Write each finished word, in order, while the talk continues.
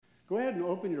Go ahead and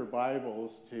open your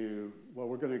Bibles to, well,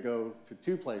 we're going to go to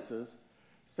two places.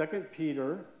 2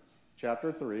 Peter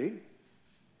chapter 3.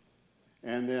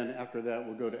 And then after that,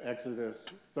 we'll go to Exodus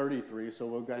 33. So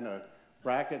we'll kind of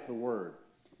bracket the word.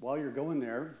 While you're going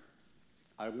there,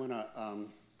 I want to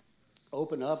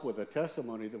open up with a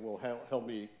testimony that will help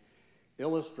me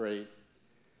illustrate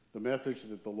the message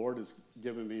that the Lord has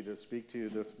given me to speak to you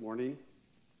this morning.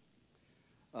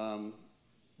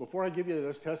 Before I give you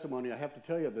this testimony, I have to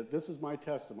tell you that this is my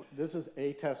testimony. This is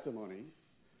a testimony.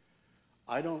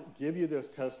 I don't give you this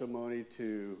testimony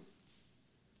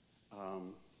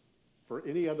for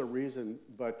any other reason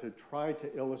but to try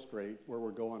to illustrate where we're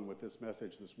going with this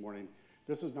message this morning.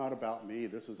 This is not about me.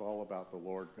 This is all about the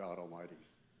Lord God Almighty.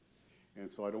 And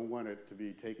so I don't want it to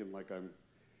be taken like I'm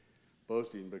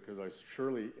boasting, because I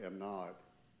surely am not.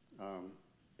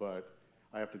 But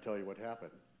I have to tell you what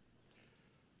happened.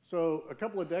 So a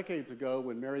couple of decades ago,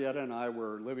 when Marietta and I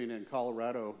were living in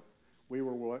Colorado, we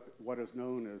were what is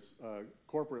known as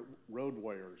corporate road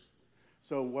warriors.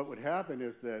 So what would happen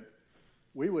is that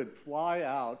we would fly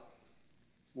out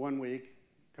one week,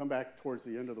 come back towards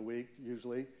the end of the week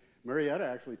usually. Marietta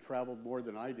actually traveled more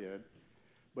than I did,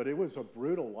 but it was a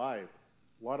brutal life,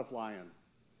 a lot of flying.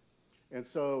 And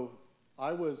so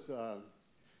I was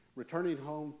returning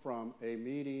home from a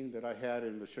meeting that I had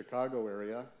in the Chicago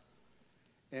area.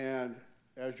 And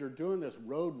as you're doing this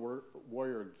road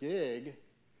warrior gig,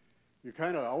 you're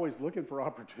kind of always looking for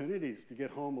opportunities to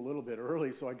get home a little bit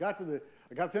early. So I got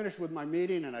finished with my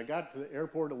meeting, and I got to the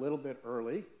airport a little bit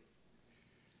early.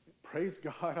 Praise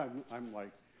God, I'm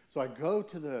like, so I go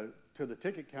to the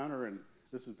ticket counter, and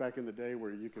this is back in the day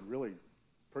where you could really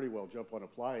pretty well jump on a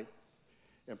flight.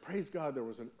 And praise God, there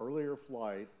was an earlier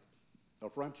flight, a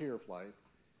Frontier flight,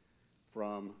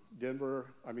 from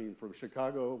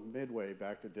Chicago Midway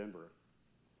back to Denver.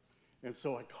 And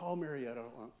so I called Marietta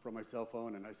from my cell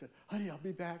phone, and I said, honey, I'll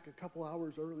be back a couple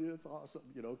hours early. It's awesome,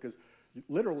 because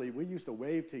literally we used to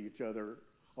wave to each other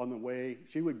on the way.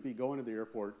 She would be going to the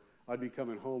airport. I'd be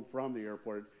coming home from the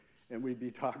airport, and we'd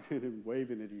be talking and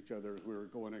waving at each other as we were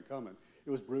going and coming. It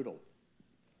was brutal.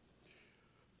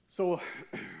 So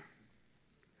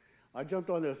I jumped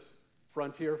on this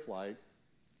Frontier flight,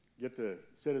 get to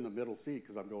sit in the middle seat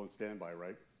because I'm going standby,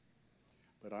 right?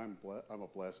 But I'm a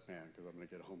blessed man because I'm going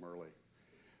to get home early.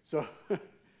 So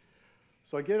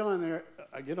I get on there,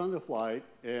 I get on the flight,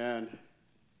 and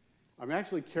I'm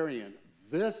actually carrying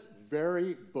this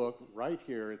very book right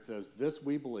here. It says, This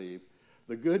We Believe,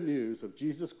 the good news of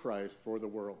Jesus Christ for the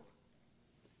world.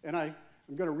 And I'm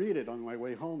going to read it on my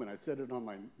way home, and I set it on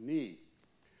my knee.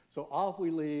 So off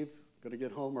we leave, going to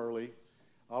get home early.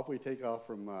 Off we take off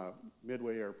from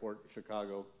Midway Airport,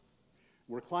 Chicago.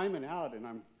 We're climbing out, and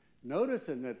I'm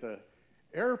noticing that the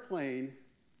airplane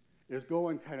is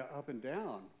going kind of up and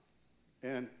down.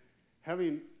 And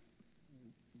having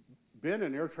been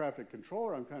an air traffic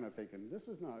controller, I'm kind of thinking, this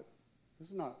is not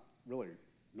really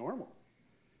normal.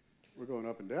 We're going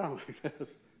up and down like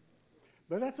this.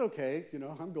 But that's okay,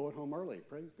 I'm going home early,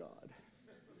 praise God.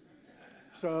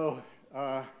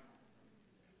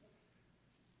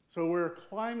 So we're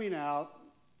climbing out,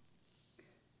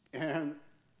 and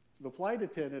the flight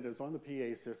attendant is on the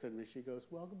PA system, and she goes,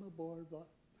 welcome aboard,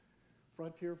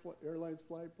 Frontier Airlines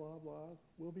flight, blah, blah.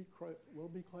 We'll be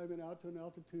climbing out to an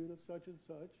altitude of such and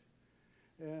such,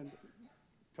 and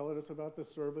telling us about the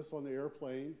service on the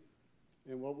airplane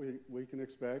and what we can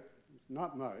expect.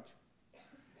 Not much.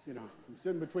 I'm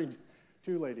sitting between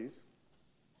two ladies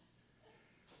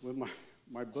with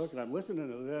my book, and I'm listening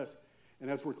to this, and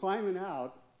as we're climbing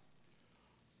out,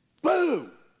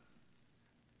 boom!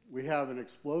 We have an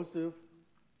explosive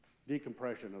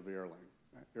decompression of the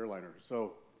airliner.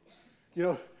 So,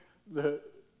 the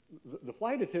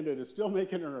flight attendant is still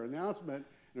making her announcement,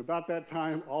 and about that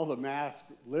time, all the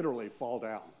masks literally fall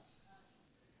down.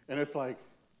 And it's like,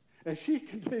 and she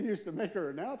continues to make her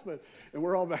announcement, and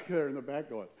we're all back there in the back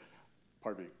going,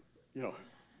 pardon me,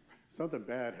 something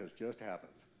bad has just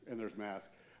happened, and there's masks.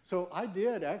 So I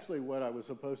did actually what I was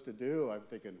supposed to do. I'm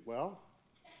thinking, well,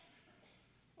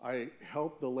 I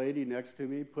helped the lady next to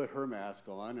me put her mask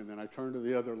on, and then I turned to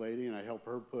the other lady and I helped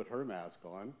her put her mask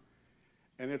on.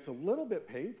 And it's a little bit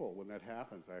painful when that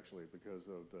happens, actually, because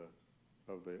of the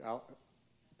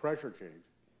pressure change.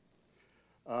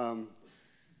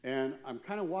 And I'm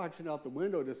kind of watching out the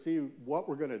window to see what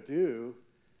we're going to do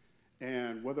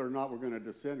and whether or not we're going to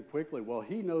descend quickly. Well,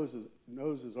 he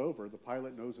noses over, the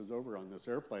pilot noses over on this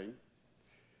airplane.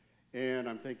 And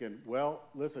I'm thinking, well,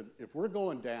 listen, if we're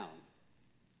going down,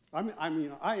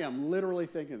 I am literally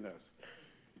thinking this.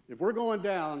 If we're going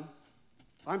down,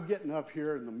 I'm getting up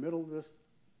here in the middle of this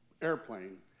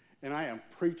airplane, and I am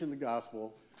preaching the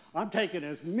gospel. I'm taking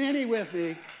as many with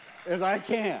me as I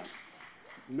can.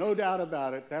 No doubt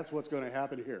about it, that's what's going to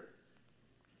happen here.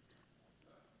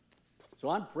 So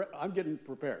I'm getting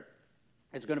prepared.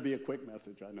 It's going to be a quick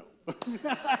message, I know.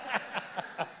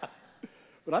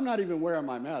 But I'm not even wearing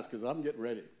my mask because I'm getting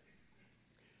ready.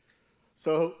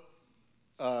 So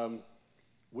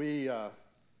we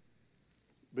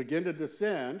begin to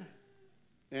descend,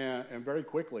 and very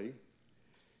quickly.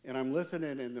 And I'm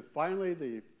listening, and then finally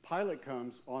the pilot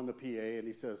comes on the PA, and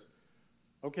he says,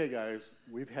 "Okay, guys,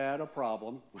 we've had a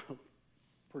problem." Well,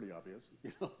 pretty obvious.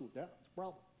 Yeah, it's a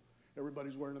problem.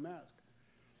 Everybody's wearing a mask.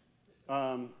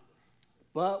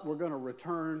 But we're going to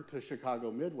return to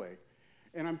Chicago Midway.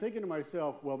 And I'm thinking to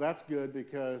myself, well, that's good,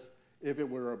 because if it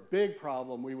were a big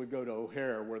problem, we would go to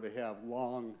O'Hare, where they have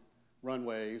long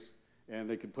runways, and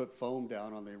they could put foam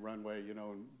down on the runway, and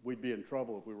we'd be in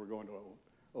trouble if we were going to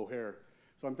O'Hare.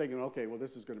 So I'm thinking, okay, well,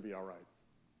 this is going to be all right.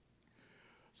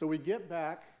 So we get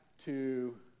back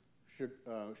to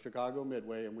Chicago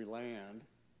Midway, and we land,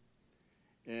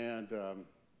 and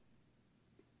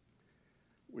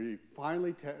we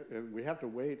finally we have to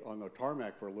wait on the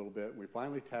tarmac for a little bit. We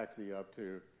finally taxi up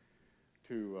to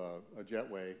a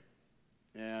jetway,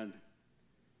 and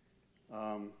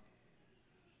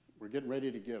we're getting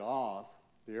ready to get off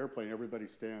the airplane. Everybody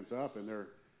stands up, and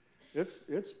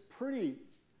it's pretty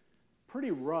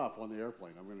rough on the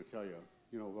airplane, I'm going to tell you.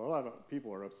 A lot of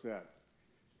people are upset.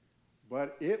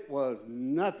 But it was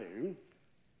nothing.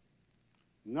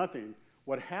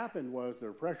 What happened was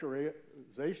their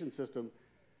pressurization system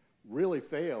really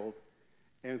failed,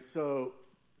 and so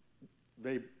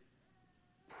they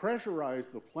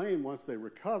pressurized the plane once they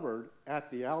recovered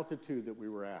at the altitude that we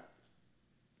were at.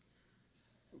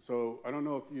 So I don't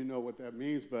know if you know what that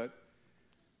means, but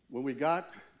when we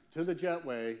got to the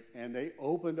jetway and they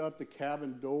opened up the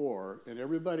cabin door and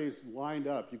everybody's lined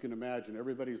up, you can imagine,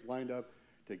 everybody's lined up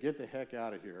to get the heck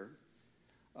out of here.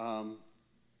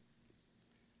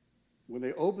 When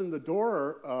they opened the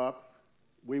door up,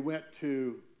 we went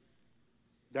to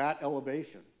that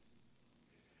elevation.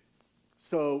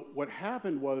 So what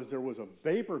happened was there was a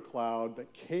vapor cloud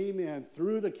that came in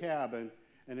through the cabin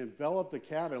and enveloped the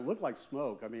cabin. It looked like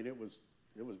smoke. I mean, it was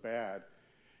bad.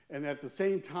 And at the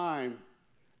same time,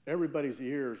 everybody's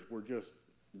ears were just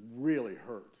really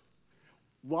hurt.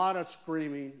 A lot of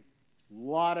screaming, a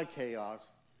lot of chaos,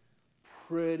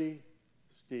 pretty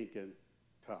stinking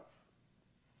tough.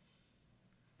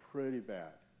 Pretty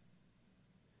bad.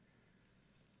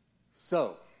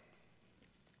 So,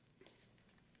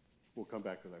 we'll come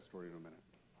back to that story in a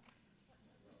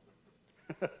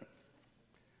minute.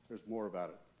 There's more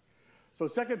about it. So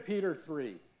 2 Peter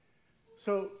 3.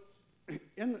 So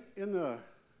in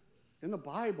the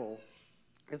Bible,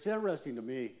 it's interesting to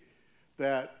me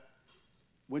that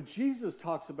when Jesus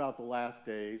talks about the last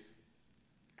days,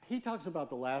 he talks about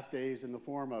the last days in the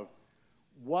form of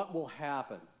what will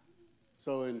happen.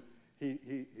 So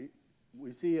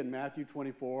we see in Matthew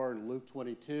 24 and Luke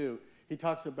 22, he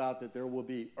talks about that there will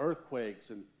be earthquakes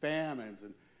and famines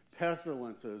and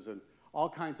pestilences and all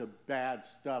kinds of bad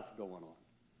stuff going on.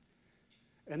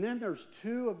 And then there's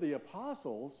two of the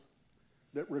apostles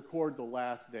that record the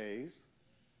last days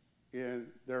in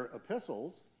their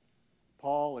epistles,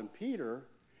 Paul and Peter.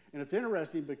 And it's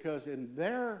interesting because in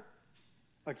their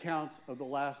accounts of the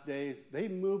last days, they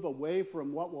move away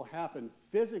from what will happen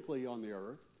physically on the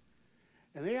earth,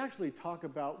 and they actually talk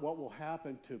about what will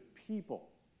happen to people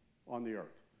on the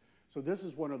earth. So this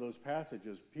is one of those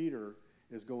passages. Peter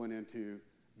is going into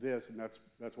this, and that's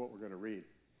what we're going to read.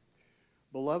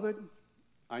 Beloved,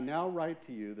 I now write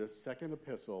to you this second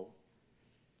epistle,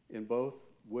 in both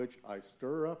which I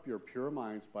stir up your pure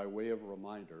minds by way of a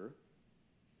reminder,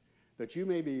 that you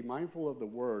may be mindful of the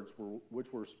words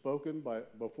which were spoken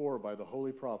before by the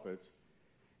holy prophets,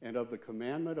 and of the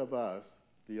commandment of us,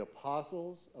 the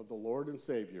apostles of the Lord and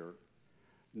Savior,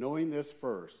 knowing this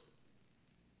first,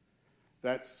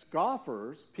 that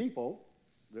scoffers, people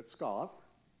that scoff,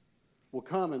 will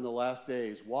come in the last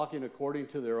days, walking according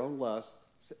to their own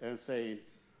lusts, and saying,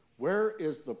 where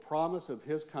is the promise of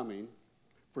his coming?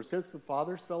 For since the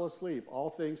fathers fell asleep, all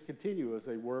things continue as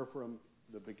they were from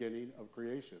the beginning of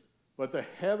creation. But the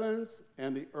heavens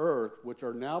and the earth, which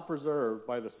are now preserved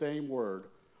by the same word,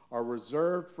 are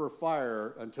reserved for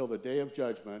fire until the day of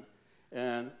judgment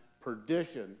and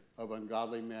perdition of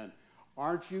ungodly men.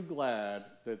 Aren't you glad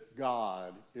that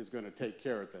God is going to take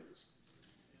care of things?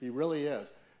 He really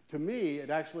is. To me, it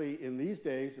actually, in these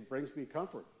days, it brings me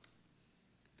comfort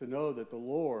to know that the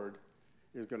Lord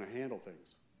is going to handle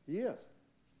things. He is.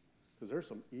 Because there's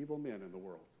some evil men in the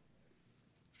world.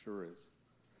 Sure is.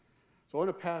 So I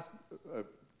want to pass a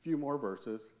few more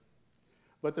verses.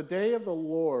 But the day of the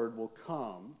Lord will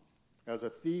come as a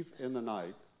thief in the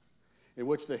night, in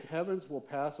which the heavens will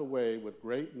pass away with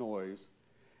great noise,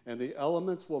 and the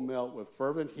elements will melt with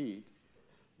fervent heat.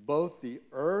 Both the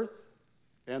earth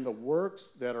and the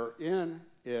works that are in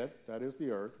it, that is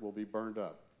the earth, will be burned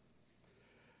up.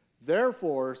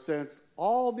 Therefore, since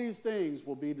all these things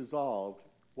will be dissolved,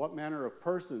 what manner of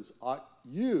persons ought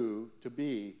you to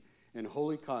be in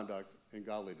holy conduct and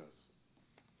godliness?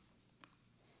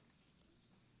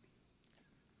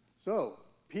 So,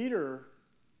 Peter,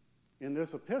 in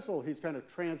this epistle, he's kind of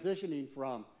transitioning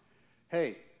from,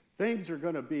 hey, things are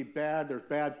going to be bad, there's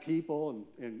bad people,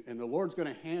 and the Lord's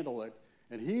going to handle it,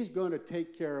 and he's going to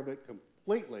take care of it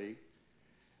completely.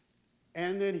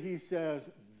 And then he says,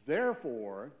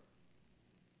 therefore,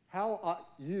 how ought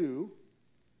you,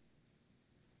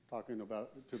 talking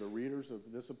about to the readers of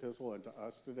this epistle and to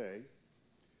us today,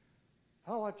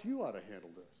 how ought you to handle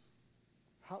this?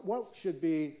 What should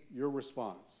be your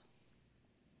response?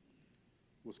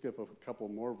 We'll skip a couple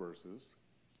more verses.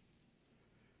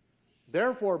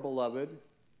 Therefore, beloved,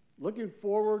 looking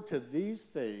forward to these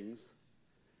things,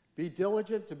 be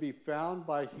diligent to be found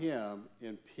by him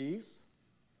in peace,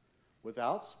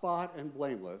 without spot and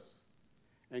blameless,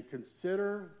 and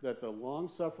consider that the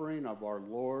long-suffering of our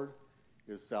Lord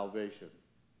is salvation.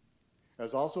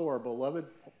 As also our beloved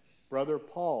brother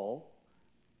Paul,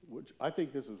 which I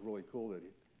think this is really cool that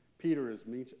Peter is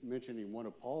mentioning one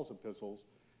of Paul's epistles.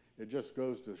 It just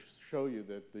goes to show you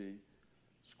that the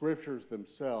scriptures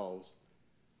themselves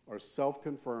are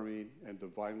self-confirming and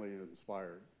divinely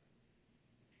inspired.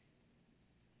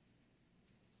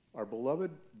 Our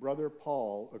beloved brother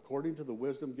Paul, according to the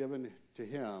wisdom given to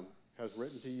him, has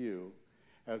written to you,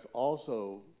 as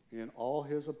also in all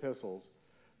his epistles,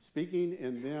 speaking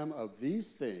in them of these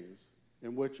things,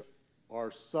 in which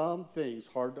are some things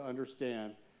hard to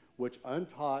understand, which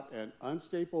untaught and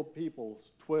unstable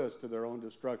peoples twist to their own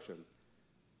destruction.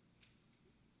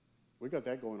 We got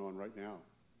that going on right now.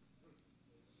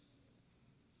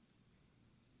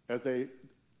 As they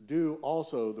do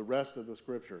also the rest of the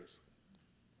scriptures.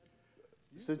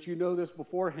 Since you know this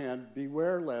beforehand,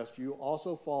 beware lest you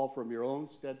also fall from your own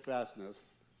steadfastness,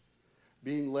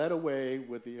 being led away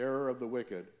with the error of the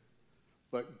wicked.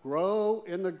 But grow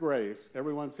in the grace.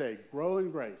 Everyone say, grow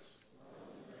in grace.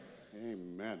 Grow in grace.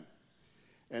 Amen.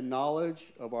 And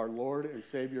knowledge of our Lord and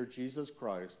Savior Jesus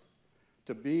Christ,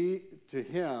 to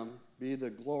him be the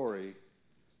glory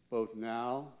both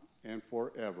now and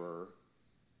forever.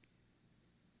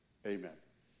 Amen.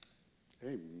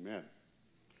 Amen.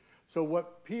 So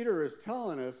what Peter is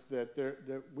telling us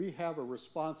that we have a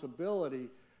responsibility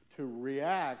to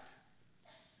react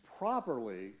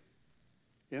properly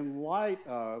in light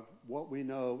of what we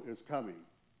know is coming,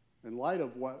 in light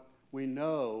of what we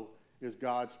know is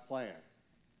God's plan.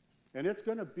 And it's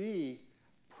going to be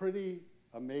pretty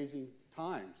amazing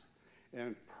times.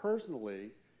 And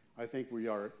personally, I think we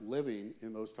are living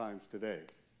in those times today.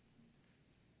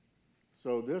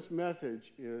 So this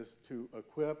message is to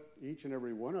equip each and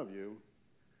every one of you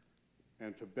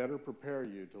and to better prepare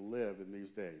you to live in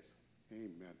these days.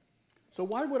 Amen. So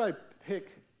why would I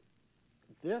pick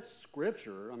this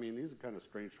scripture? I mean, these are kind of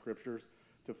strange scriptures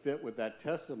to fit with that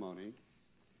testimony.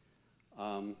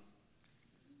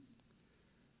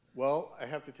 Well, I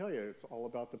have to tell you, it's all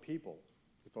about the people.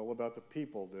 It's all about the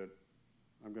people that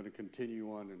I'm going to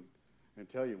continue on and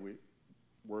tell you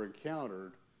were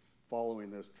encountered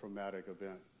following this traumatic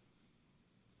event.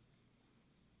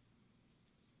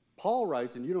 Paul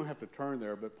writes, and you don't have to turn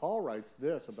there, but Paul writes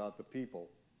this about the people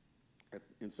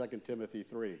in 2 Timothy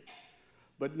 3.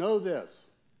 But know this,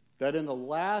 that in the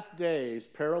last days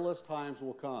perilous times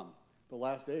will come. The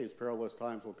last days perilous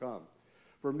times will come.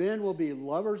 For men will be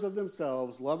lovers of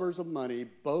themselves, lovers of money,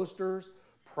 boasters,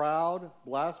 proud,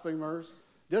 blasphemers,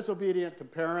 disobedient to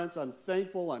parents,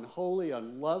 unthankful, unholy,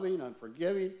 unloving,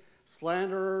 unforgiving,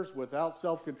 slanderers, without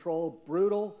self-control,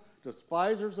 brutal,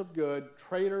 despisers of good,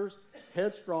 traitors,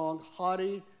 headstrong,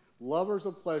 haughty, lovers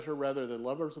of pleasure rather than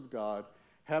lovers of God,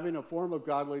 having a form of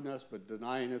godliness but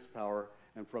denying its power,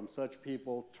 and from such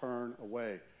people turn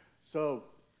away. So,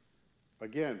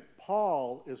 again,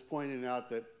 Paul is pointing out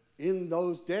that in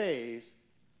those days,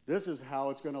 this is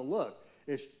how it's going to look.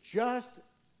 It's just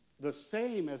the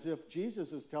same as if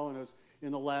Jesus is telling us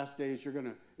in the last days you're going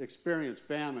to experience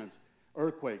famines,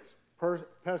 earthquakes,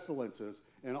 pestilences,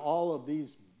 and all of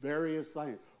these various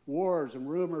things, wars and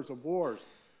rumors of wars.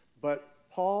 But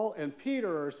Paul and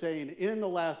Peter are saying in the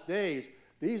last days,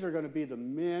 these are going to be the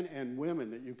men and women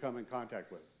that you come in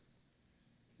contact with.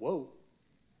 Whoa.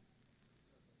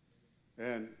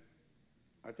 And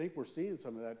I think we're seeing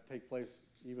some of that take place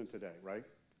even today, right?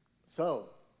 So,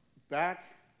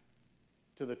 back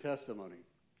to the testimony.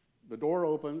 The door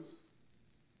opens.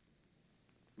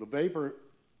 The vapor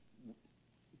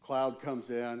cloud comes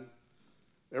in.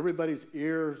 Everybody's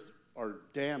ears are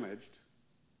damaged.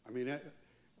 I mean,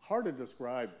 hard to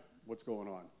describe what's going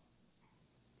on.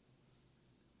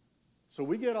 So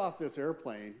we get off this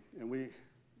airplane, and we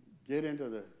get into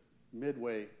the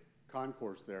midway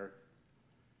concourse there.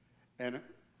 And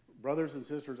brothers and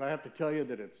sisters, I have to tell you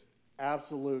that it's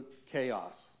absolute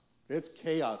chaos. It's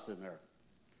chaos in there.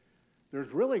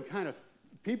 There's really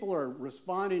people are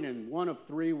responding in one of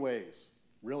three ways,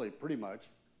 really, pretty much.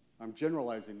 I'm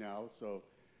generalizing now,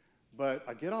 but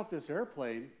I get off this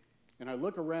airplane, and I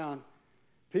look around.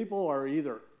 People are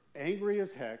either angry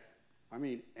as heck, I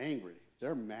mean angry,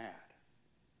 they're mad.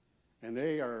 And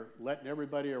they are letting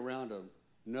everybody around them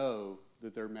know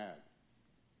that they're mad.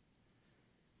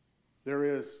 There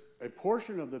is a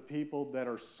portion of the people that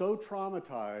are so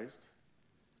traumatized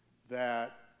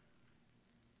that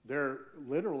they're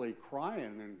literally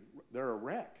crying and they're a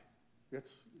wreck.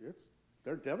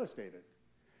 They're devastated.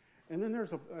 And then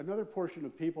there's another portion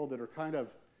of people that are kind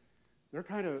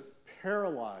of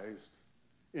paralyzed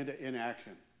into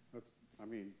inaction.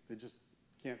 They just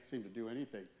can't seem to do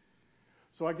anything.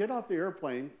 So I get off the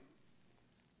airplane.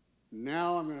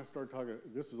 Now I'm going to start talking.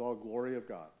 This is all glory of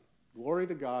God. Glory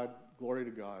to God, glory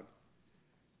to God.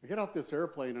 I get off this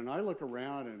airplane and I look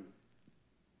around and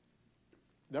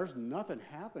there's nothing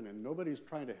happening. Nobody's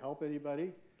trying to help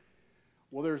anybody.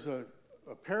 Well, there's a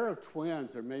pair of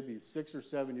twins, they're maybe 6 or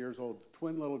 7 years old,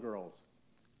 twin little girls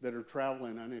that are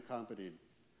traveling unaccompanied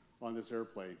on this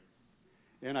airplane.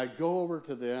 And I go over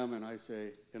to them and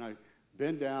I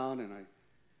bend down and I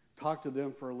talk to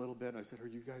them for a little bit. And I said, "Are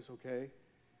you guys okay?"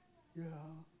 "Yeah."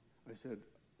 I said,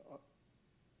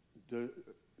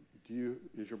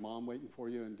 is your mom waiting for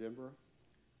you in Denver?"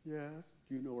 "Yes."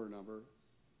 "Do you know her number?"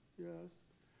 "Yes."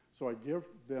 So I give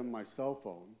them my cell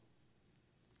phone.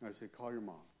 And I say, "Call your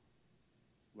mom.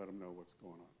 Let them know what's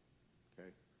going on."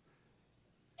 Okay?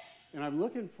 And I'm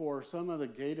looking for some of the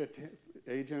gate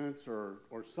agents or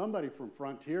somebody from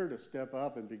Frontier to step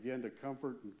up and begin to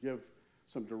comfort and give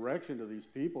some direction to these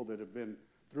people that have been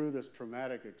through this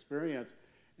traumatic experience,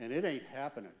 and it ain't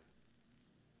happening.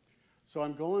 So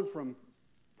I'm going from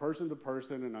person to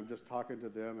person, and I'm just talking to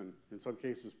them, and in some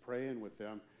cases praying with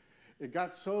them. It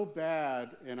got so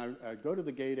bad, and I go to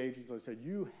the gate agents, and I said,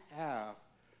 "You have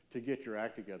to get your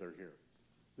act together here.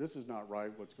 This is not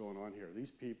right what's going on here.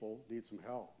 These people need some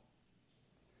help."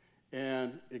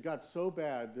 And it got so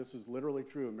bad, this is literally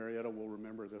true, and Marietta will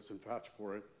remember this and vouch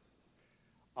for it.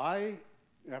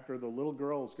 After the little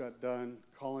girls got done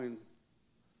calling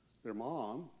their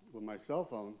mom with my cell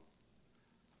phone,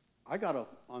 I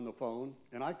got on the phone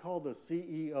and I called the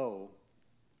CEO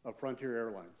of Frontier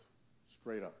Airlines,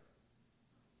 straight up.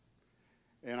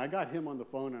 And I got him on the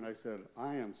phone and I said,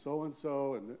 "I am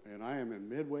so-and-so and I am in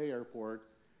Midway Airport.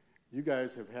 You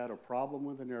guys have had a problem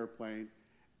with an airplane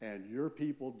and your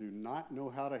people do not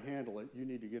know how to handle it. You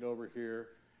need to get over here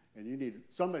and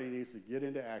somebody needs to get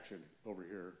into action over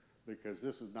here because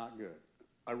this is not good."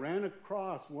 I ran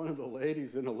across one of the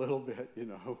ladies in a little bit,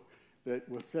 that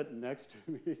was sitting next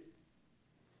to me.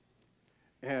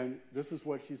 And this is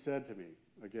what she said to me.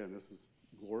 Again, this is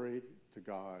glory to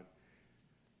God.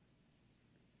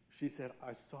 She said,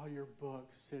 "I saw your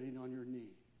book sitting on your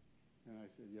knee." And I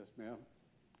said, "Yes, ma'am."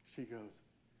 She goes,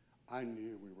 "I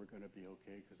knew we were going to be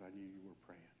okay because I knew you were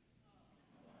praying."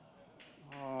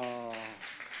 Oh,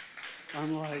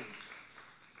 I'm like,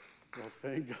 well,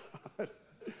 thank God.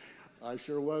 I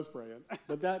sure was praying.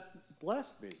 But that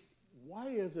blessed me. Why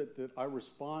is it that I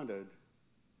responded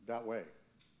that way?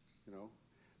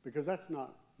 Because that's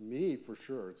not me for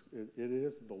sure. It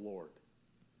is the Lord.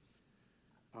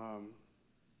 And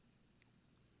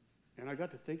I got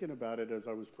to thinking about it as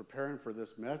I was preparing for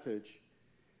this message.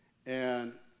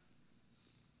 And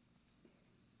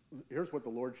here's what the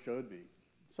Lord showed me.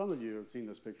 Some of you have seen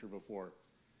this picture before.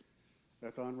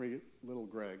 That's Henri, little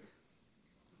Greg,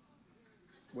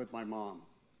 with my mom.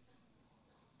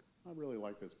 I really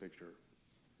like this picture.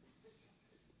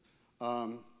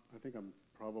 I think I'm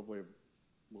probably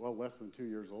less than 2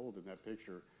 years old in that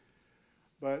picture.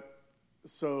 But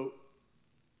so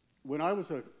when I was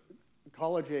a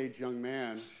college-age young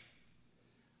man,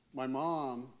 my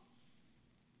mom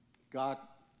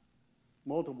got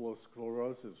multiple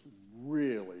sclerosis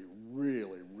really,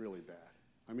 really, really bad.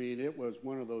 I mean, it was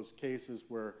one of those cases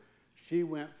where she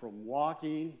went from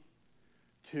walking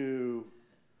to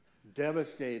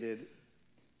devastated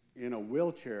in a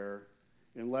wheelchair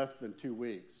in less than 2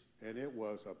 weeks, and it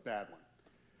was a bad one.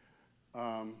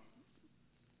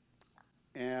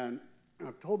 And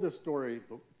I've told this story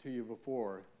to you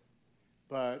before,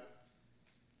 but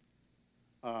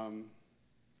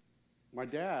my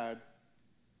dad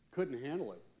couldn't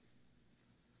handle it.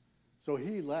 So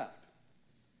he left.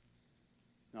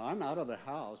 Now, I'm out of the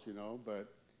house,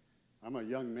 but I'm a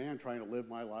young man trying to live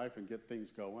my life and get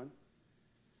things going.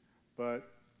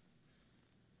 But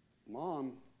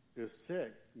Mom is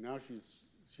sick. Now she's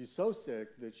so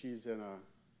sick that she's in a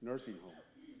nursing home.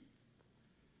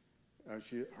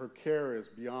 Her care is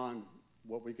beyond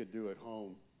what we could do at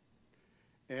home.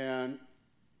 And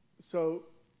so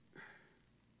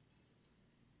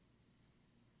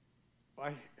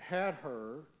I had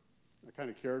her. I kind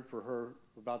of cared for her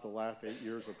about the last 8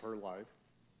 years of her life.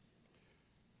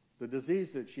 The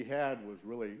disease that she had was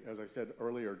really, as I said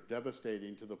earlier,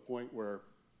 devastating to the point where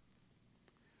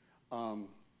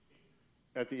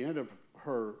at the end of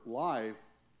her life,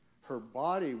 her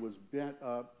body was bent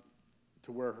up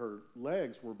to where her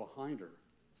legs were behind her.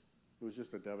 It was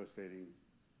just a devastating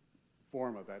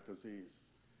form of that disease.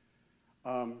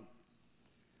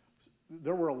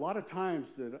 There were a lot of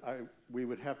times that we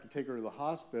would have to take her to the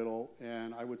hospital,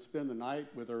 and I would spend the night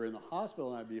with her in the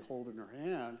hospital, and I'd be holding her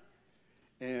hand.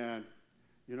 And,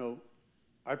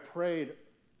 I prayed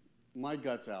my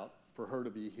guts out for her to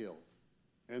be healed.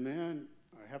 And then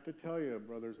I have to tell you,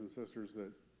 brothers and sisters,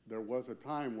 that there was a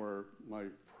time where my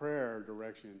prayer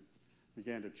direction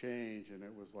began to change, and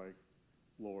it was like,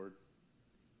 Lord,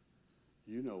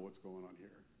 you know what's going on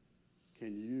here.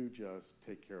 Can you just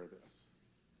take care of this?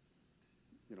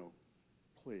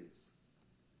 Please.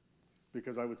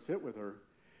 Because I would sit with her.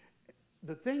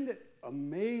 The thing that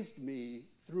amazed me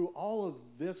through all of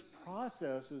this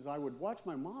process is I would watch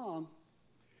my mom,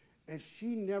 and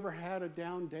she never had a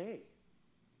down day.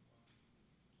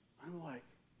 I'm like,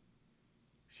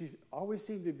 she always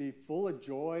seemed to be full of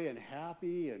joy and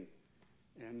happy and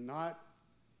not,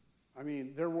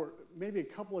 there were maybe a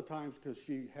couple of times because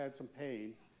she had some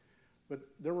pain, but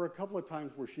there were a couple of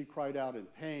times where she cried out in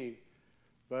pain.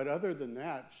 But other than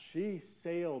that, she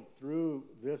sailed through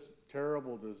this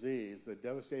terrible disease that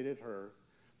devastated her,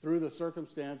 through the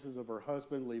circumstances of her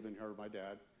husband leaving her, my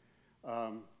dad,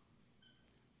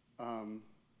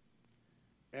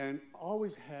 and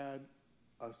always had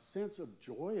a sense of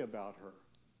joy about her.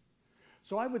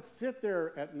 So I would sit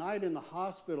there at night in the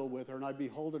hospital with her, and I'd be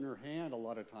holding her hand a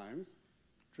lot of times.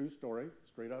 True story,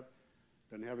 straight up.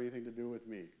 Doesn't have anything to do with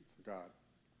me. It's God.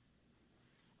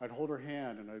 I'd hold her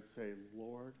hand and I'd say,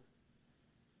 Lord,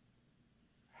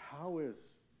 how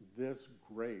is this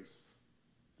grace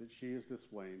that she is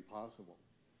displaying possible?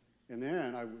 And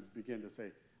then I would begin to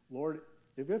say, Lord,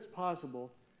 if it's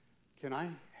possible, can I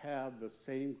have the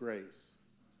same grace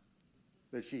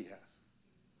that she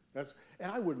has?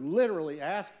 And I would literally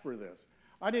ask for this.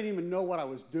 I didn't even know what I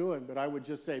was doing, but I would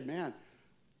just say, man,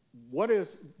 what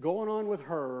is going on with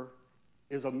her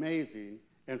is amazing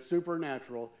and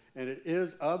supernatural, and it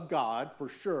is of God for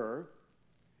sure,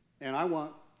 and I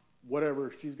want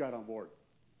whatever she's got on board.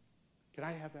 Can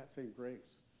I have that same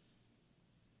grace?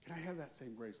 Can I have that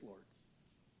same grace, Lord?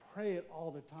 Pray it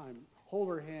all the time. Hold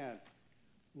her hand.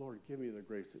 Lord, give me the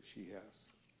grace that she has.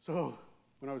 So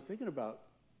when I was thinking about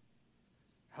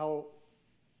how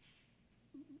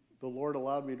the Lord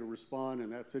allowed me to respond in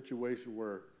that situation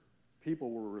where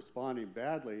people were responding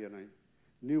badly and I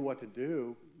knew what to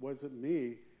do, wasn't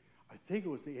me. I think it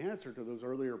was the answer to those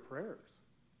earlier prayers.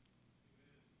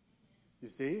 You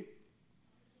see?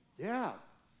 Yeah,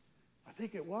 I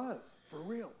think it was, for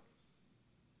real.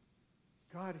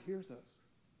 God hears us.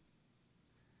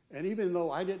 And even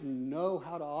though I didn't know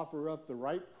how to offer up the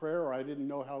right prayer, or I didn't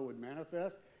know how it would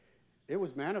manifest, it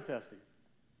was manifesting.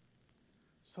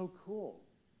 So cool.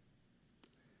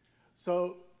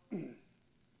 So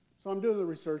I'm doing the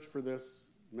research for this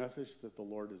message that the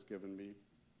Lord has given me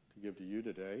to give to you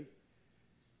today.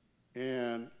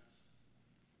 And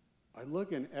I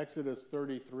look in Exodus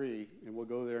 33, and we'll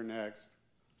go there next.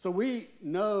 So we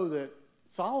know that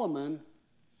Solomon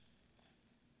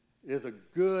is a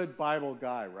good Bible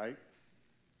guy, right?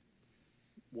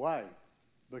 Why?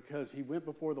 Because he went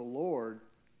before the Lord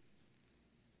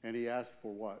and he asked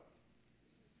for what?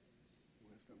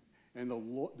 Wisdom. And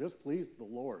this pleased the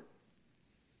Lord.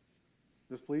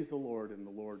 This pleased the Lord, and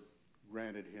the Lord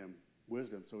granted him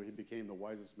wisdom, so he became the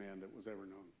wisest man that was ever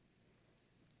known.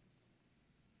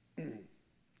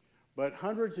 But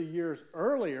hundreds of years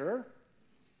earlier,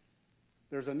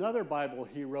 there's another Bible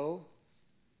hero.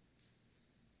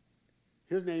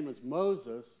 His name is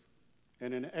Moses,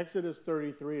 and in Exodus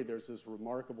 33, there's this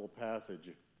remarkable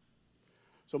passage.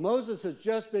 So Moses has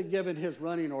just been given his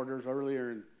running orders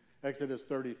earlier in Exodus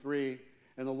 33,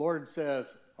 and the Lord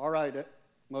says, all right,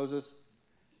 Moses,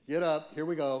 get up, here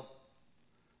we go.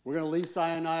 We're going to leave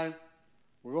Sinai.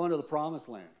 We're going to the promised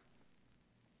land.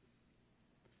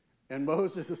 And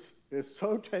Moses is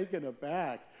so taken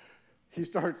aback, he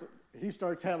starts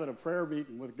having a prayer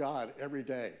meeting with God every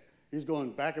day. He's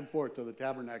going back and forth to the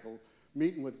tabernacle,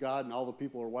 meeting with God, and all the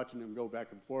people are watching him go back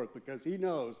and forth because he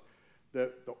knows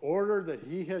that the order that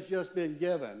he has just been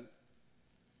given,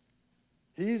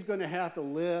 he's going to have to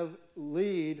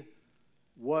lead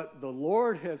what the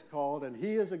Lord has called, and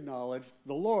he has acknowledged,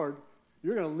 the Lord,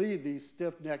 you're going to lead these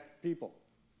stiff-necked people.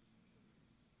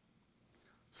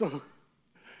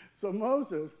 So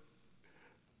Moses,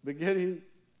 beginning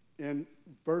in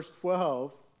verse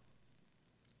 12,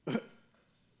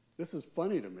 this is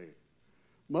funny to me.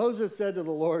 Moses said to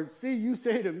the Lord, see, you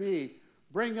say to me,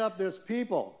 bring up this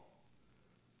people,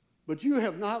 but you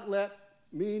have not let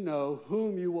me know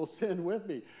whom you will send with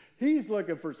me. He's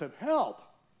looking for some help.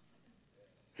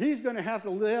 He's going to have to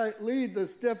lead the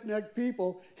stiff-necked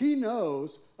people. He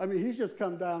knows. I mean, he's just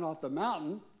come down off the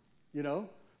mountain, you know.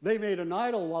 They made an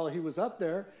idol while he was up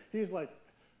there. He's like,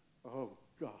 oh,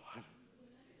 God.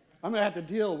 I'm going to have to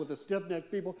deal with the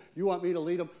stiff-necked people. You want me to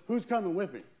lead them? Who's coming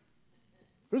with me?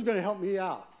 Who's going to help me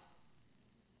out?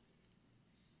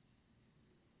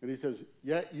 And he says,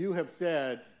 yet you have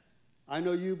said, I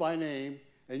know you by name,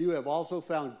 and you have also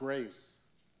found grace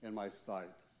in my sight.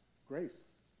 Grace.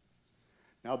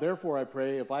 Now, therefore, I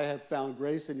pray, if I have found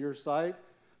grace in your sight,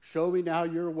 show me now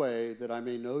your way, that I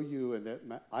may know you and that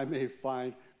I may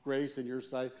find grace in your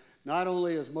sight. Not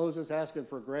only is Moses asking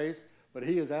for grace, but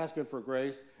he is asking for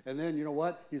grace. And then, you know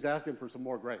what? He's asking for some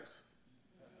more grace.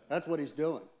 That's what he's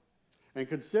doing. And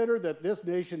consider that this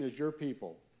nation is your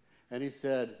people. And he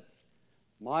said,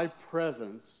 my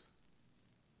presence,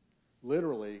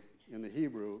 literally in the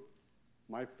Hebrew,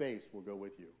 my face will go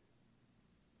with you,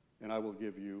 and I will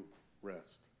give you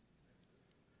rest.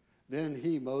 Then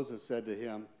Moses, said to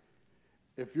him,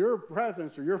 if your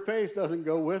presence or your face doesn't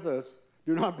go with us,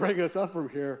 do not bring us up from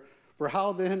here. For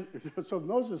how then? So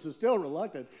Moses is still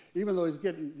reluctant, even though he's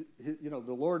getting,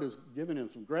 the Lord is giving him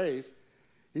some grace.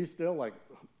 He's still like,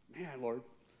 man, Lord,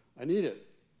 I need it.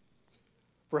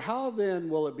 For how then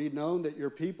will it be known that your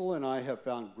people and I have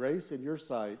found grace in your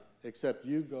sight, except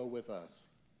you go with us?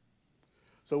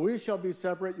 So we shall be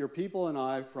separate, your people and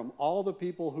I, from all the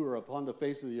people who are upon the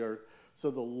face of the earth. So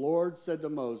the Lord said to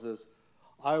Moses,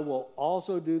 I will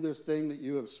also do this thing that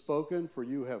you have spoken, for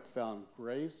you have found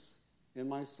grace in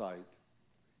my sight,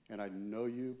 and I know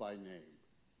you by name.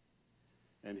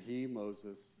 And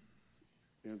Moses,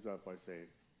 ends up by saying,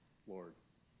 Lord,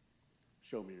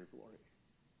 show me your glory.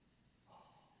 Oh,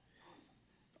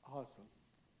 it's awesome.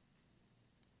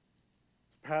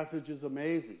 This passage is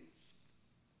amazing.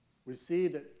 We see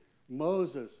that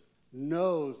Moses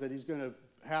knows that he's going to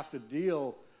have to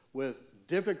deal with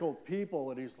difficult people,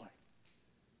 and he's like,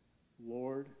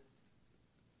 Lord,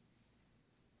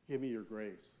 give me your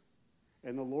grace.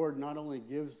 And the Lord not only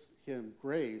gives him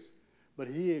grace, but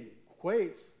he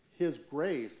equates his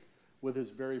grace with his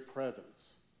very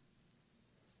presence.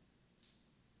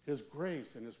 His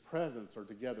grace and his presence are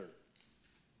together.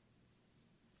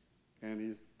 And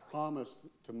he's promised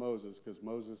to Moses because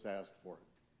Moses asked for it.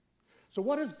 So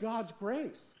what is God's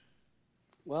grace?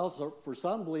 Well, so for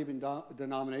some believing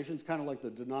denominations, kind of like the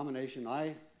denomination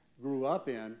I grew up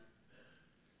in,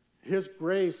 his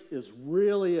grace is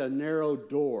really a narrow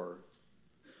door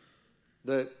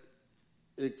that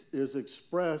is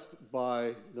expressed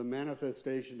by the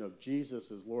manifestation of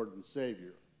Jesus as Lord and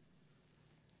Savior.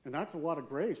 And that's a lot of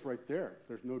grace right there.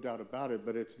 There's no doubt about it,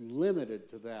 but it's limited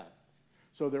to that.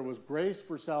 So there was grace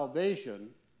for salvation,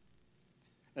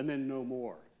 and then no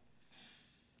more.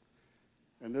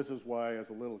 And this is why,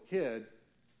 as a little kid,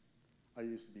 I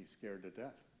used to be scared to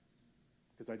death,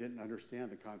 because I didn't understand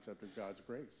the concept of God's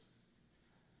grace,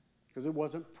 because it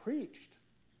wasn't preached.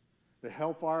 The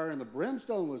hellfire and the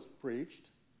brimstone was preached.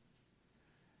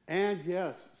 And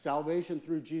yes, salvation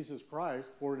through Jesus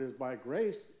Christ, for it is by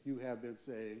grace you have been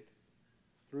saved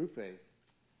through faith,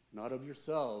 not of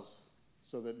yourselves,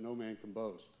 so that no man can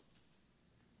boast.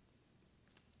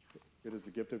 It is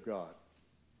the gift of God.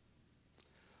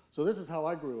 So this is how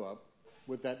I grew up,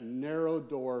 with that narrow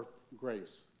door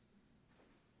grace.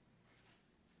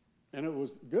 And it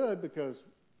was good because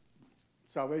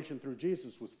salvation through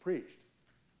Jesus was preached.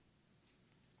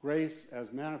 Grace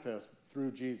as manifest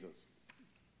through Jesus.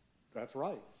 That's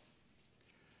right.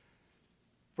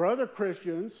 For other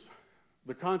Christians,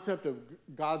 the concept of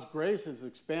God's grace has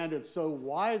expanded so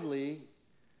widely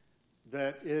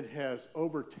that it has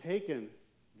overtaken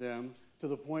them to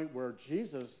the point where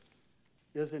Jesus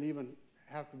doesn't even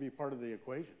have to be part of the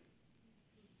equation.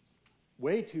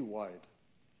 Way too wide.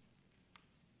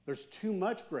 There's too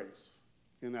much grace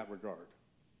in that regard.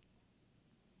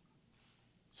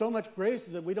 So much grace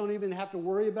that we don't even have to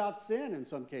worry about sin in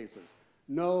some cases.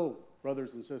 No,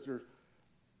 brothers and sisters,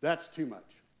 that's too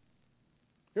much.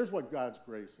 Here's what God's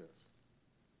grace is.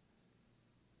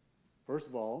 First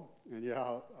of all, and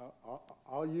yeah,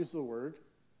 I'll use the word,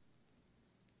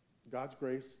 God's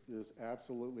grace is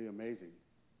absolutely amazing.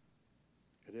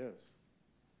 It is.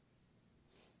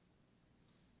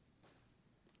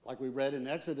 Like we read in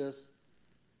Exodus,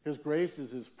 his grace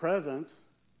is his presence.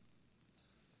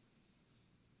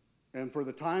 And for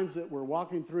the times that we're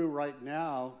walking through right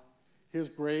now, his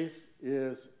grace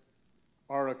is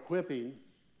our equipping,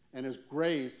 and his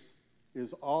grace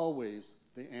is always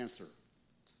the answer.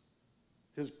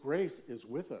 His grace is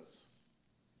with us.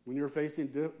 When you're facing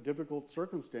difficult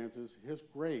circumstances, his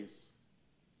grace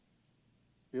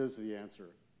is the answer.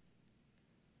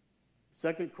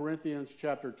 2 Corinthians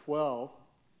chapter 12,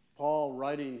 Paul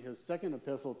writing his second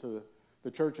epistle to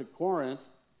the church at Corinth,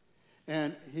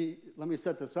 and let me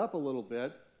set this up a little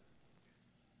bit.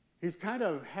 He's kind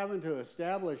of having to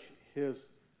establish his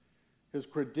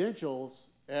credentials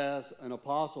as an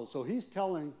apostle. So he's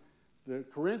telling the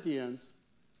Corinthians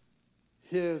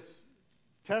his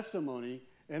testimony,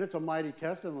 and it's a mighty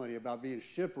testimony about being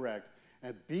shipwrecked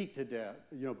and beat to death,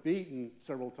 beaten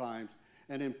several times,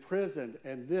 and imprisoned,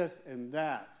 and this and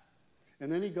that.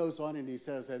 And then he goes on and he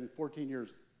says, and 14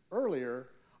 years earlier,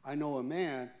 I know a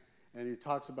man, and he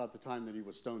talks about the time that he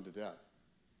was stoned to death.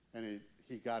 And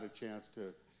he got a chance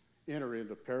to enter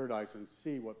into paradise and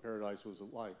see what paradise was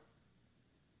like.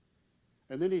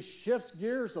 And then he shifts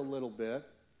gears a little bit.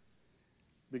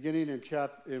 Beginning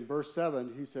in verse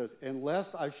 7, he says, and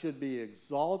lest I should be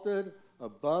exalted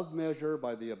above measure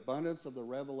by the abundance of the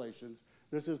revelations.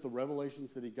 This is the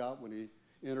revelations that he got when he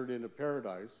entered into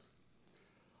paradise.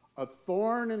 A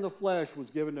thorn in the flesh was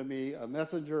given to me, a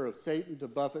messenger of Satan to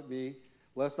buffet me,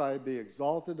 lest I be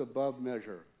exalted above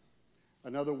measure.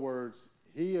 In other words,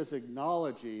 he is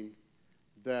acknowledging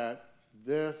that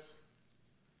this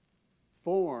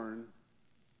thorn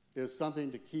is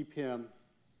something to keep him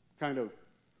kind of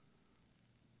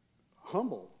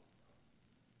humble.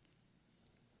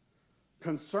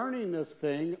 Concerning this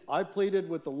thing, I pleaded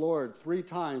with the Lord 3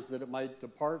 times that it might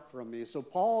depart from me. So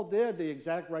Paul did the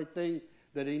exact right thing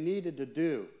that he needed to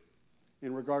do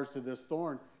in regards to this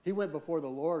thorn. He went before the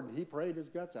Lord and he prayed his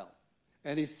guts out.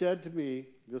 And he said to me,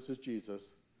 this is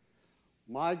Jesus,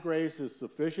 my grace is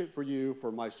sufficient for you,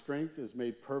 for my strength is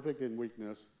made perfect in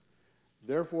weakness.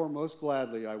 Therefore, most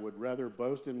gladly, I would rather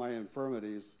boast in my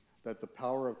infirmities, that the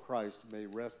power of Christ may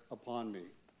rest upon me.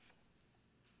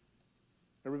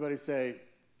 Everybody say,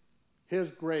 his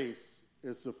grace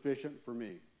is sufficient for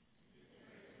me.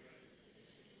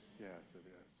 Yes, it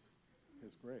is.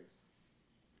 His grace.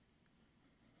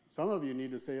 Some of you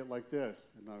need to say it like this,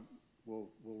 and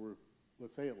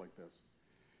let's say it like this.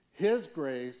 His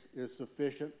grace is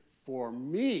sufficient for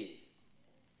me.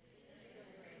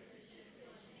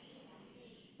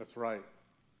 That's right.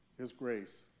 His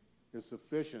grace is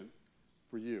sufficient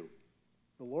for you.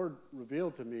 The Lord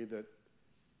revealed to me that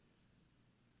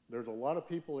there's a lot of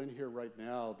people in here right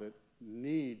now that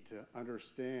need to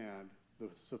understand the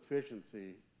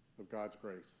sufficiency of God's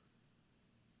grace.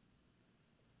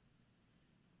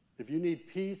 If you need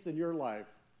peace in your life,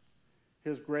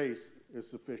 his grace is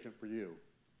sufficient for you.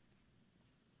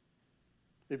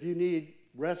 If you need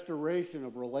restoration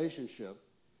of relationship,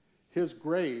 his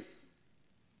grace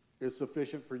is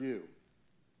sufficient for you.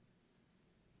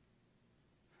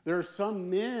 There are some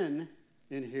men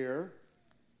in here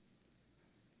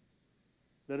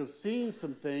that have seen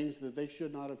some things that they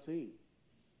should not have seen.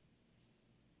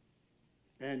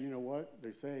 And you know what?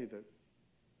 They say that,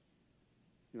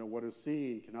 what is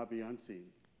seen cannot be unseen.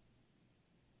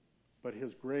 But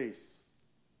his grace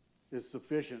is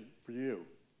sufficient for you.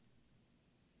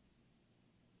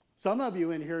 Some of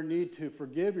you in here need to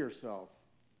forgive yourself.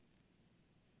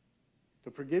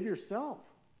 To forgive yourself.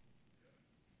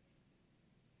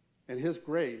 And his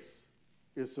grace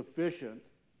is sufficient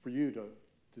for you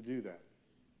to do that.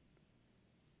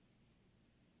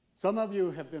 Some of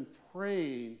you have been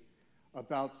praying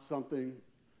about something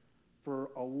for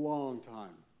a long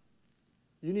time.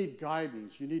 You need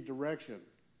guidance. You need direction.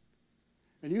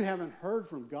 And you haven't heard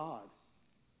from God.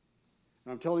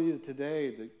 And I'm telling you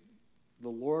today that the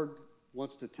Lord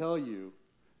wants to tell you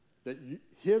that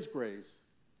his grace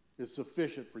is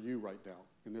sufficient for you right now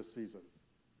in this season.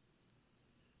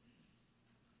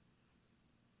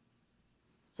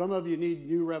 Some of you need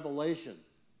new revelation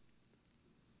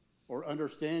or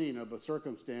understanding of a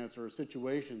circumstance or a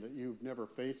situation that you've never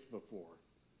faced before.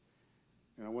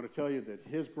 And I want to tell you that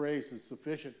his grace is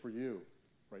sufficient for you.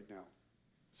 right now.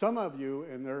 Some of you,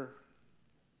 and they're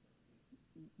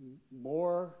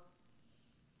more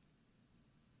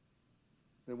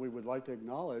than we would like to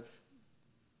acknowledge,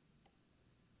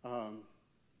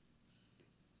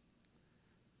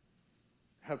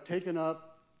 have taken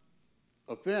up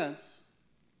offense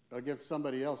against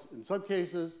somebody else. In some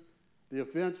cases, the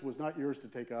offense was not yours to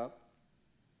take up.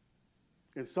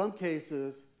 In some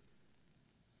cases,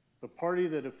 the party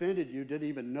that offended you didn't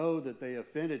even know that they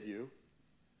offended you.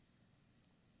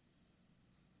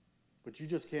 But you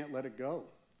just can't let it go.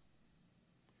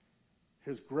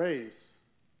 His grace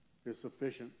is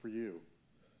sufficient for you.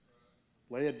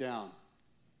 Lay it down.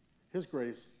 His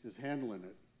grace is handling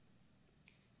it.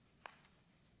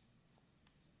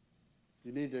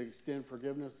 You need to extend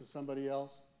forgiveness to somebody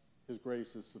else? His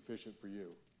grace is sufficient for you.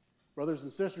 Brothers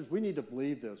and sisters, we need to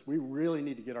believe this. We really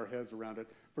need to get our heads around it,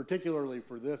 particularly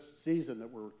for this season that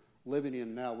we're living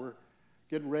in now. We're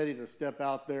getting ready to step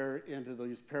out there into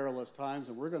these perilous times,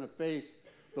 and we're going to face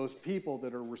those people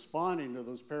that are responding to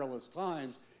those perilous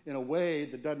times in a way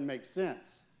that doesn't make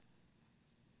sense.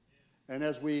 And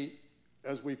as we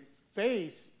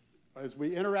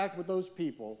interact with those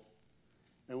people,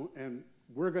 and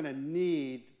we're going to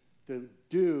need to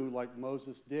do like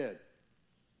Moses did.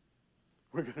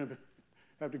 We're going to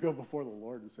have to go before the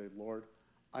Lord and say, Lord,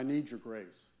 I need your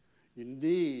grace. You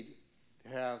need to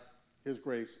have his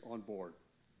grace on board.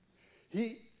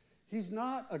 He's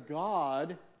not a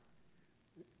God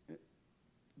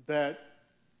that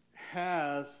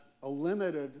has a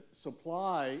limited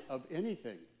supply of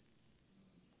anything.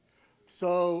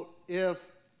 So if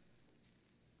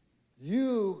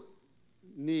you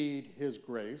need his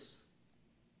grace,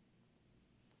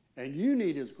 and you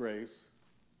need his grace,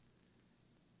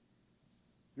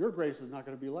 your grace is not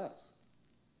going to be less.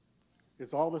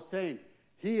 It's all the same.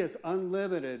 He is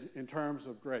unlimited in terms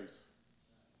of grace,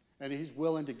 and he's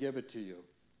willing to give it to you.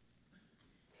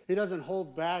 He doesn't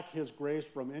hold back his grace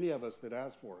from any of us that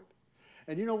ask for it.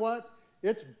 And you know what?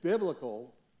 It's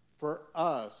biblical for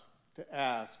us to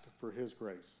ask for his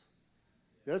grace.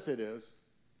 Yes, it is.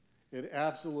 It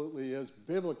absolutely is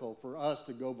biblical for us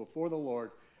to go before the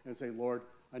Lord and say, Lord,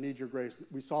 I need your grace.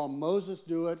 We saw Moses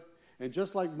do it, and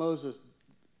just like Moses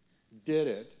did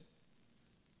it,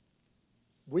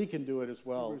 we can do it as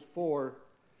well. Verse 4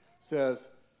 says,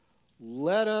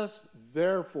 let us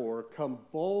therefore come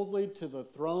boldly to the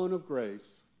throne of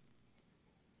grace,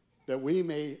 that we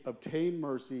may obtain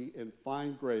mercy and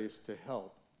find grace to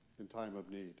help in time of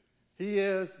need. He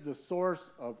is the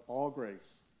source of all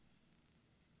grace.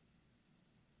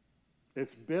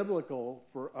 It's biblical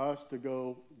for us to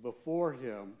go before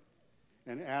him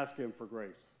and ask him for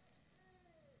grace.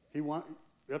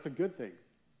 That's a good thing.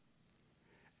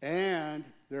 And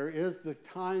there is the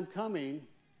time coming,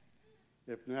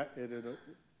 if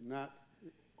not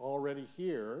already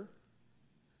here,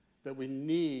 that we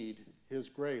need his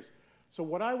grace. So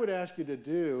what I would ask you to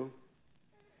do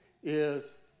is,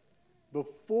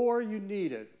 before you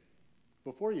need it,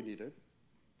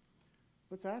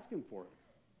 let's ask him for it.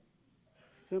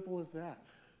 Simple as that.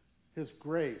 His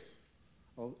grace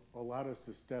allowed us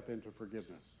to step into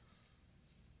forgiveness.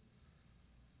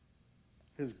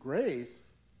 His grace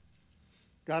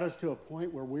got us to a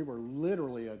point where we were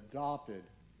literally adopted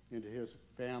into his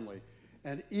family.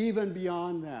 And even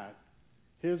beyond that,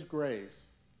 his grace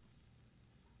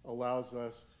allows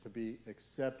us to be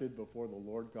accepted before the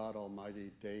Lord God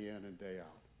Almighty day in and day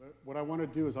out. But what I want to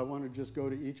do is I want to just go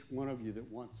to each one of you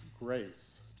that wants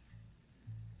grace.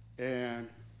 And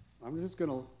I'm just going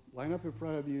to line up in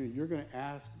front of you, and you're going to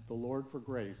ask the Lord for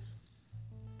grace.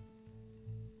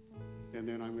 And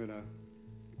then I'm going to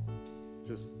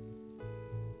just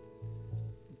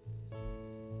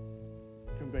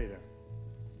convey that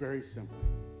very simply.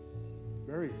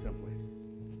 Very simply.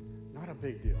 Not a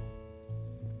big deal.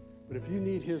 But if you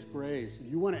need his grace,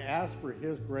 you want to ask for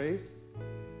his grace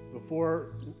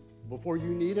before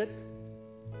you need it,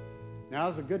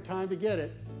 now's a good time to get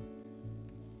it.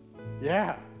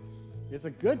 Yeah, it's a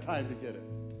good time to get it.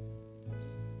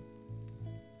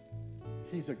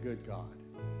 He's a good God.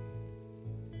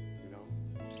 You know?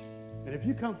 And if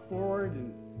you come forward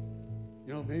and,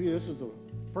 maybe this is the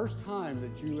first time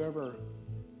that you ever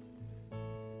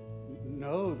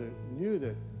knew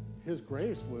that his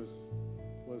grace was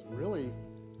really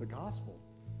the gospel.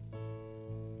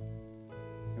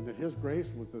 And that his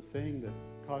grace was the thing that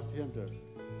caused him to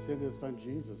send his son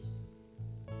Jesus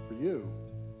for you.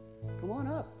 Come on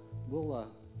up. We'll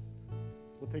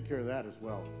take care of that as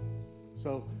well.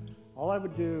 So all I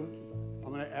would do is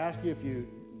I'm going to ask you if you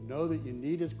know that you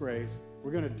need his grace.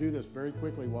 We're going to do this very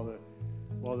quickly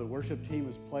while the worship team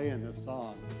is playing this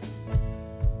song.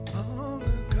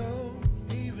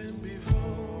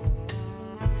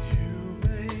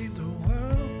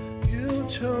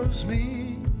 chose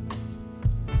me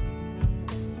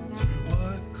through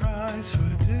what Christ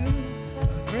would do,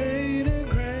 a greater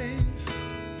grace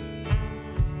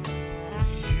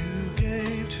you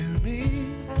gave to me.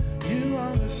 You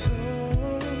are the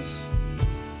source,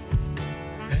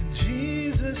 and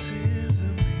Jesus is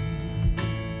the means.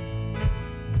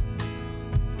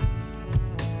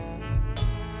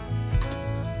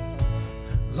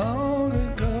 Long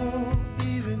ago,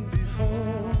 even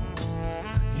before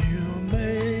you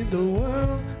made the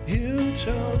world, you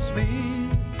chose me.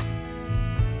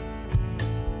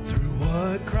 Through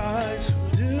what Christ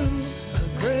would do,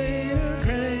 a greater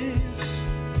grace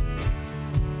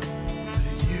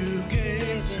that you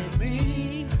gave to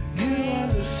me. You are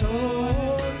the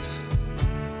source,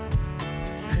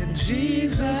 and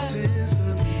Jesus is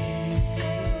the means.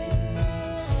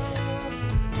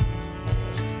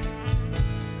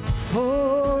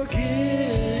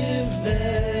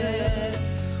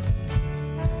 Forgiveness,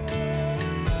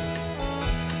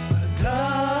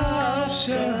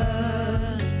 adoption,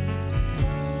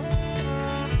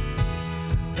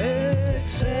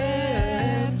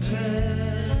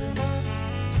 acceptance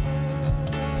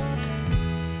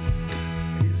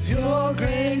is your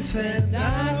grace, and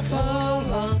I fall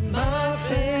on my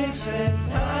face and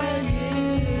I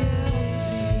yield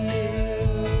to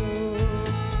you.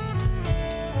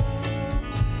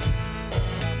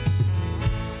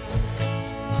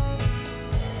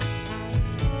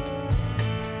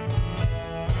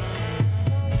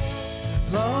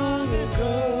 Long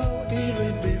ago,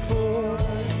 even before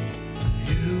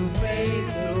you made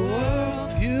the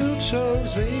world, you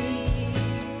chose me.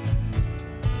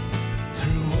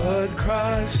 Through what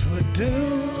Christ would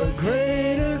do, a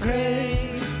greater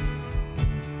grace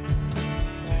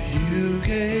you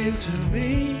gave to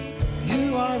me.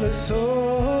 You are the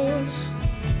source,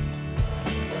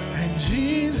 and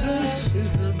Jesus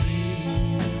is the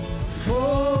means.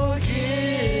 Forgiveness,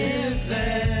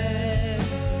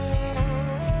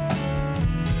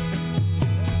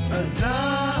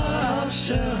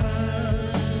 adoption,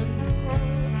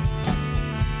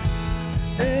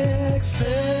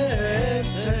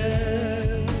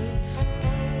 acceptance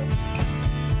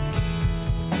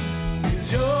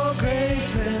is your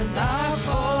grace, and I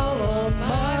fall on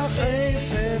my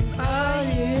face and I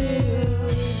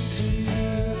yield to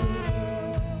you.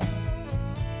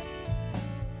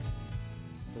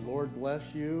 The Lord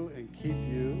bless you and keep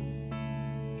you.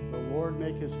 The Lord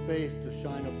make his face to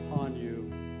shine upon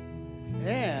you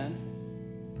and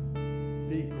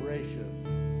be gracious.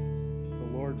 The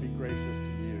Lord be gracious to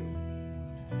you.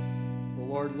 The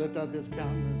Lord lift up his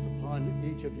countenance upon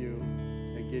each of you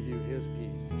and give you his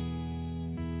peace.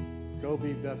 Go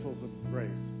be vessels of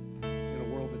grace in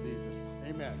a world that needs it.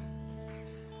 Amen.